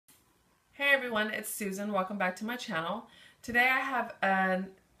Hey everyone, it's Susan. Welcome back to my channel. Today I have an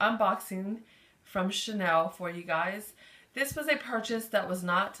unboxing from Chanel for you guys. This was a purchase that was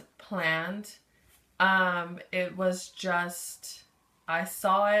not planned. It was just, I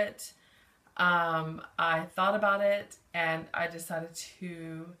saw it, I thought about it, and I decided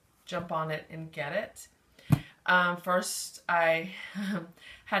to jump on it and get it. First, I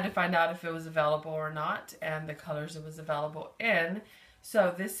had to find out if it was available or not, and the colors it was available in.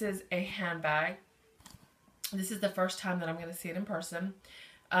 So this is a handbag. This is the first time that I'm going to see it in person.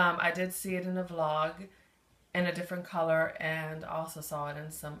 I did see it in a vlog in a different color, and also saw it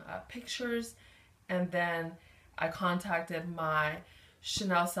in some pictures. And then I contacted my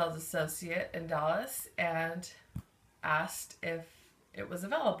Chanel sales associate in Dallas and asked if it was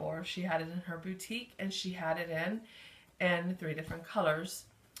available, or if she had it in her boutique, and she had it in 3 different colors.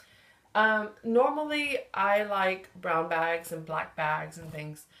 Normally I like brown bags and black bags and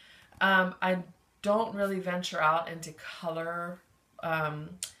things. I don't really venture out into color,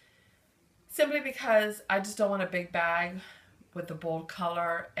 simply because I just don't want a big bag with a bold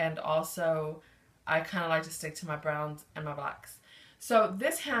color, and also I kind of like to stick to my browns and my blacks. So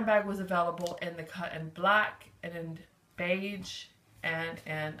this handbag was available in the cut in black and in beige and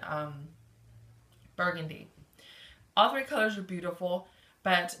in burgundy. All 3 colors are beautiful.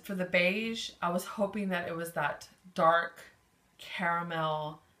 But for the beige, I was hoping that it was that dark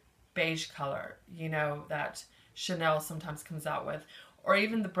caramel beige color, you know, that Chanel sometimes comes out with. Or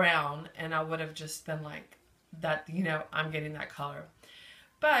even the brown, and I would have just been like, that, you know, I'm getting that color.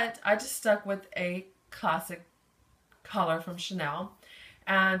 But I just stuck with a classic color from Chanel.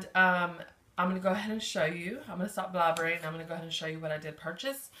 And I'm going to go ahead and show you. I'm going to stop blabbering. I'm going to go ahead and show you what I did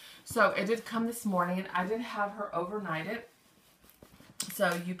purchase. So it did come this morning, and I did have her overnight it. So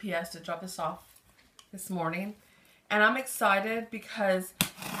UPS did drop this off this morning, and I'm excited because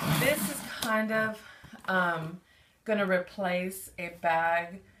this is kind of going to replace a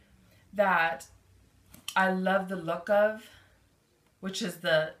bag that I love the look of, which is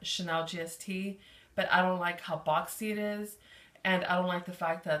the Chanel GST, but I don't like how boxy it is, and I don't like the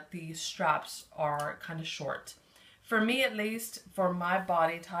fact that the straps are kind of short. For me, at least, for my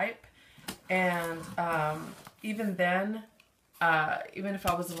body type, and even then, even if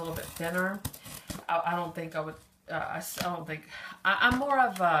I was a little bit thinner, I don't think I would, I'm more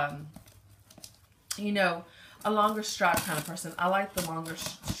of, you know, a longer strap kind of person. I like the longer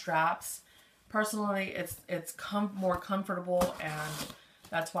straps. Personally, it's more comfortable, and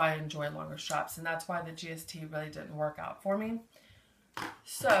that's why I enjoy longer straps, and that's why the GST really didn't work out for me.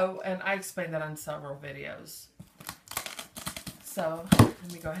 So, and I explained that on several videos. So,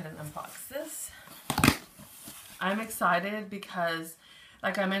 let me go ahead and unbox this. I'm excited because,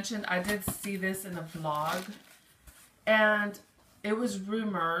 like I mentioned, I did see this in a vlog, and it was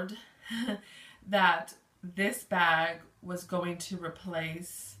rumored that this bag was going to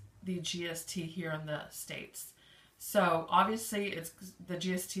replace the GST here in the States. So obviously the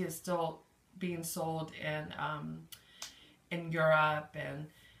GST is still being sold in Europe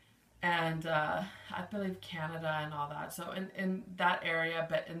and I believe Canada and all that. So in that area,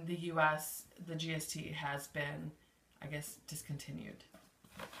 but in the US, the GST has been, I guess, discontinued.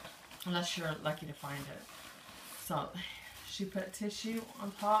 Unless you're lucky to find it. So she put tissue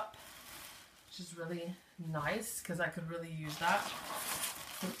on top, which is really nice because I could really use that.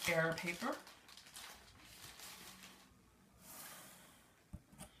 Some air paper.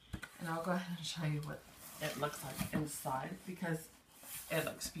 And I'll go ahead and show you what it looks like inside, because it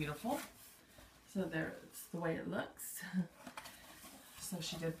looks beautiful. So there, it's the way it looks. So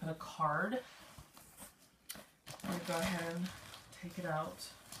she did put a card. I'm going to go ahead and take it out.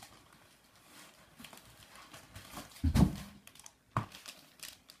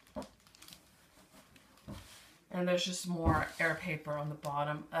 And there's just more air paper on the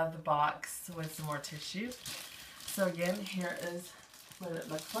bottom of the box with some more tissue. So again, here is what it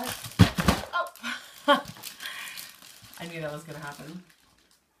looks like. Oh! I knew that was going to happen.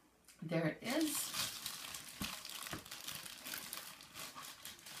 There it is.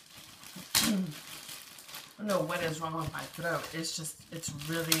 I don't know what is wrong with my throat. It's just, it's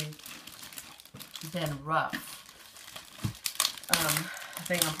really been rough. I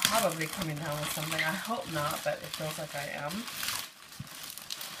think I'm probably coming down with something. I hope not, but it feels like I am.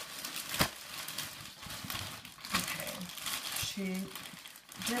 Okay. She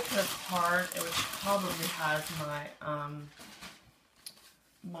did put a card, which probably has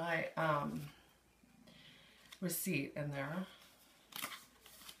my receipt in there.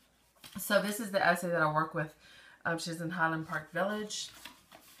 So this is the essay that I work with. She's in Highland Park Village.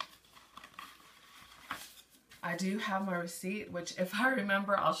 I do have my receipt, which if I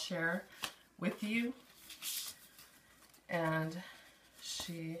remember, I'll share with you. And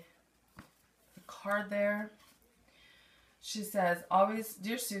the card there. She says, always,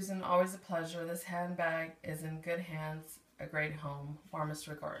 dear Susan, always a pleasure. This handbag is in good hands. A great home. Warmest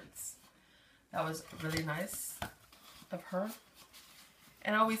regards. That was really nice of her.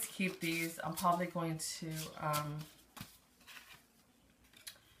 And I always keep these. I'm probably going to,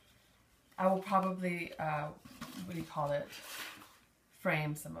 I will probably, what do you call it,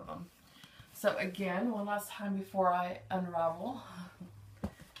 frame some of them. So again, one last time before I unravel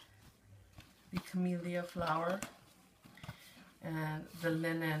the camellia flower and the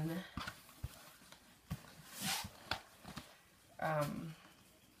linen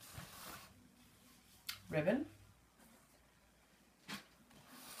ribbon.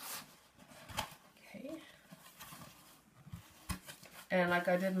 Okay. And like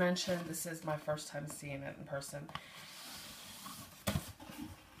I did mention, this is my first time seeing it in person.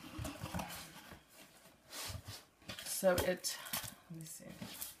 So it, let me see.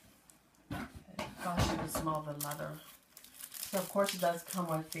 Gosh, you can smell the leather. So of course it does come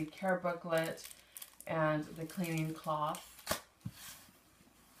with the care booklet and the cleaning cloth.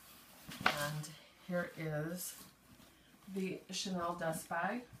 And here is the Chanel dust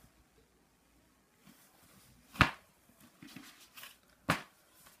bag.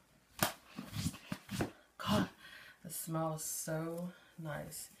 God, the smell is so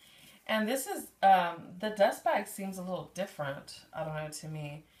nice. And this is, the dust bag seems a little different, I don't know, to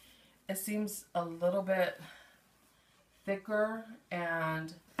me. It seems a little bit thicker,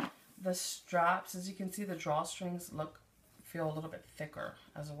 and the straps, as you can see, the drawstrings feel a little bit thicker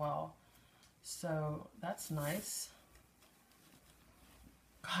as well. So that's nice.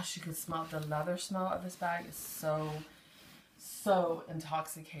 Gosh, you can smell the leather smell of this bag is so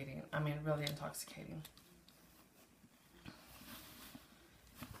intoxicating. I mean, really intoxicating.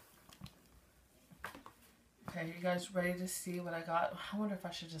 Okay, you guys ready to see what I got? I wonder if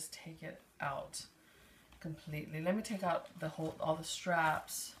I should just take it out completely. Let me take out all the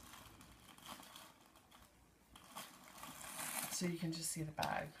straps so you can just see the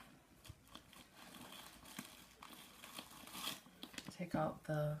bag. Take out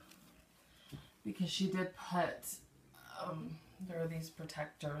because she did put, there are these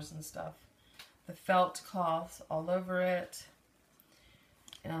protectors and stuff. The felt cloth all over it.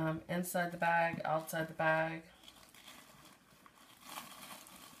 Inside the bag, outside the bag,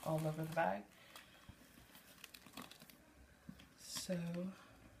 all over the bag. So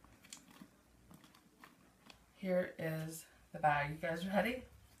here is the bag. You guys ready?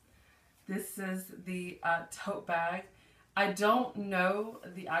 This is the tote bag. I don't know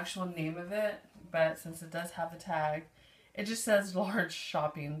the actual name of it, but since it does have the tag, it just says large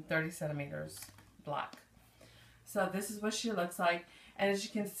shopping, 30 centimeters, black. So this is what she looks like. And as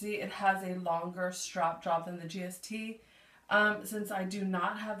you can see, it has a longer strap drop than the GST. Since I do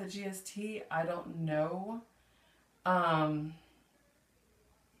not have the GST, I don't know. I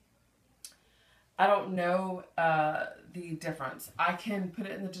don't know the difference. I can put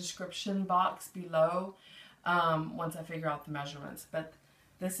it in the description box below once I figure out the measurements. But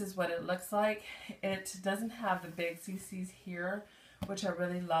this is what it looks like. It doesn't have the big CCs here, which I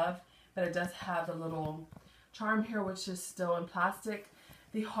really love. But it does have a little charm here, which is still in plastic.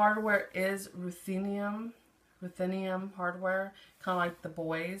 The hardware is ruthenium hardware, kind of like the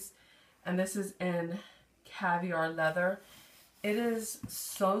boys. And this is in caviar leather. It is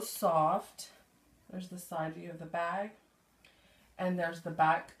so soft. There's the side view of the bag. And there's the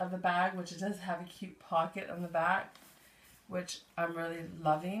back of the bag, which it does have a cute pocket on the back, which I'm really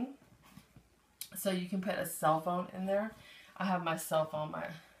loving. So you can put a cell phone in there. I have my cell phone, my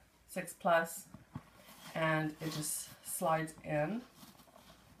 6 Plus, and it just slides in.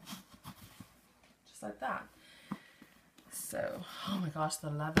 Just like that. So, oh my gosh, the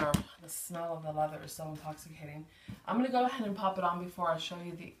leather, the smell of the leather is so intoxicating. I'm going to go ahead and pop it on before I show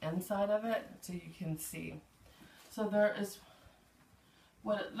you the inside of it so you can see. So there is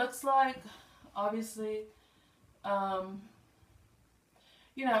what it looks like. Obviously,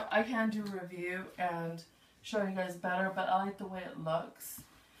 you know, I can do a review and show you guys better, but I like the way it looks.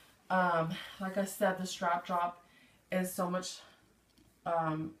 Like I said, the strap drop is so much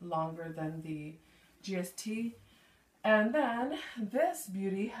longer than the GST. And then this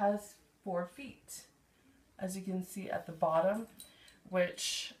beauty has 4 feet, as you can see at the bottom,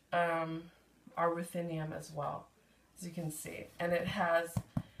 which are ruthenium as well, as you can see. And it has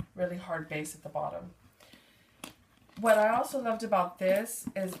really hard base at the bottom. What I also loved about this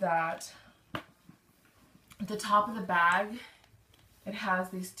is that the top of the bag, it has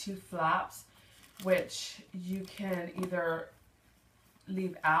these 2 flaps, which you can either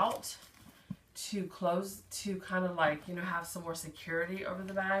leave out to close, to kind of like, you know, have some more security over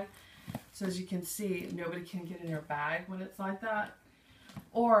the bag. So as you can see, nobody can get in your bag when it's like that.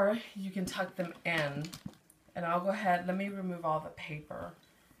 Or you can tuck them in. And I'll go ahead, let me remove all the paper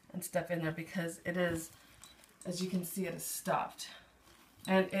and stuff in there because it is, as you can see, it is stuffed.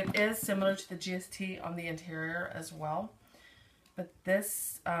 And it is similar to the GST on the interior as well. But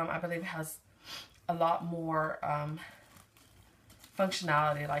this, I believe, has a lot more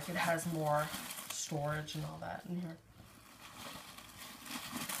functionality. Like it has more storage and all that in here.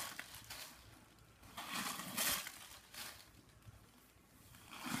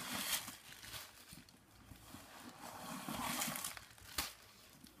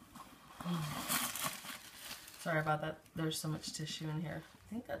 Sorry about that. There's so much tissue in here.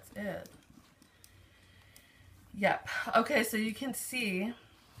 I think that's it. Yep. Okay, so you can see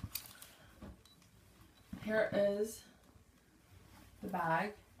here is the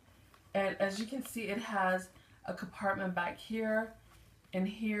bag. And as you can see, it has a compartment back here. And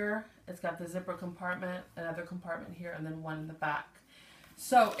here, it's got the zipper compartment, another compartment here, and then one in the back.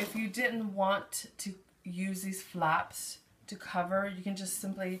 So if you didn't want to use these flaps to cover, you can just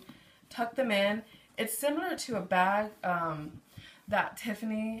simply tuck them in. It's similar to a bag that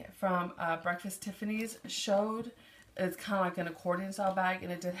Tiffany from Breakfast Tiffany's showed. It's kind of like an accordion style bag,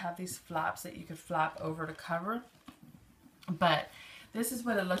 and it did have these flaps that you could flap over to cover. But this is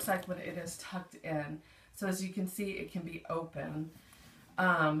what it looks like when it is tucked in. So as you can see, it can be open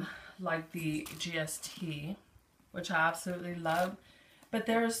like the GST, which I absolutely love. But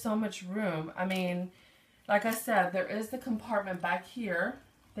there is so much room. I mean, like I said, there is the compartment back here.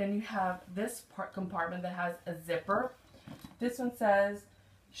 Then you have this compartment that has a zipper. This one says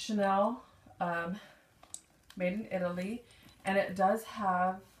Chanel, made in Italy. And it does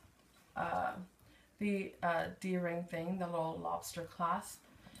have the D-ring thing, the little lobster clasp.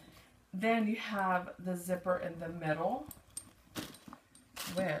 Then you have the zipper in the middle,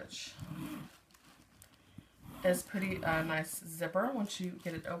 which is pretty nice zipper once you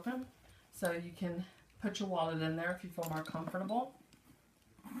get it open. So you can put your wallet in there if you feel more comfortable.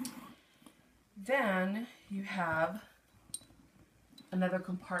 Then you have another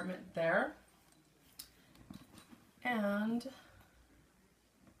compartment there, and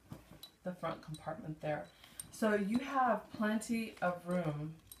the front compartment there. So you have plenty of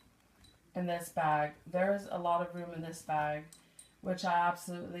room in this bag. There's a lot of room in this bag, which I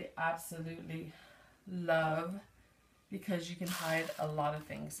absolutely love, because you can hide a lot of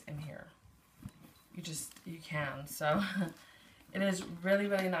things in here. You can. So it is really,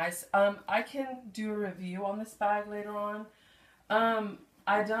 really nice. I can do a review on this bag later on.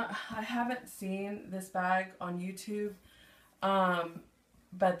 I haven't seen this bag on YouTube.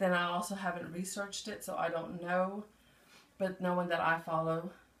 But then I also haven't researched it, so I don't know. But no one that I follow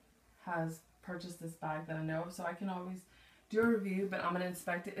has purchased this bag that I know of, so I can always do a review, but I'm going to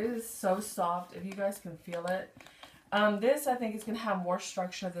inspect it. It is so soft, if you guys can feel it. This, I think, is going to have more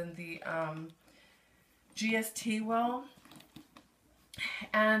structure than the GST will.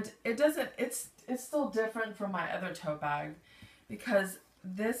 And it doesn't, it's still different from my other tote bag, because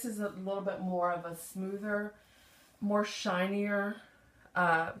this is a little bit more of a smoother, more shinier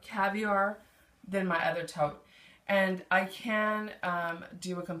caviar than my other tote. And I can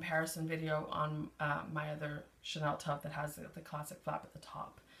do a comparison video on my other Chanel tote that has the classic flap at the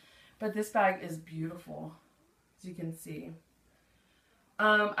top. But this bag is beautiful, as you can see.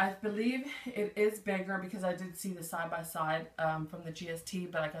 I believe it is bigger because I did see the side-by-side from the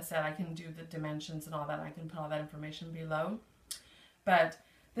GST, but like I said, I can do the dimensions and all that. I can put all that information below. But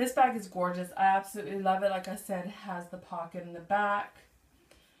this bag is gorgeous. I absolutely love it. Like I said, it has the pocket in the back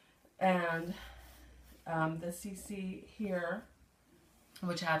and the CC here,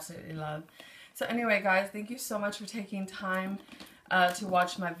 which I absolutely love. So anyway, guys, thank you so much for taking time to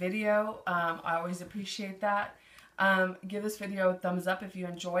watch my video. I always appreciate that. Give this video a thumbs up if you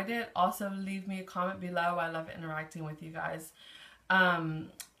enjoyed it. Also, leave me a comment below. I love interacting with you guys.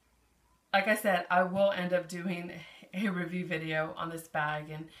 Like I said, I will end up doing a review video on this bag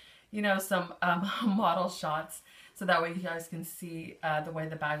and, you know, some model shots, so that way you guys can see the way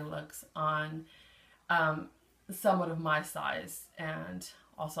the bag looks on somewhat of my size. And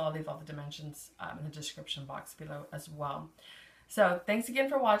also I'll leave all the dimensions in the description box below as well. So thanks again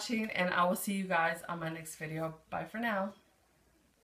for watching, and I will see you guys on my next video. Bye for now.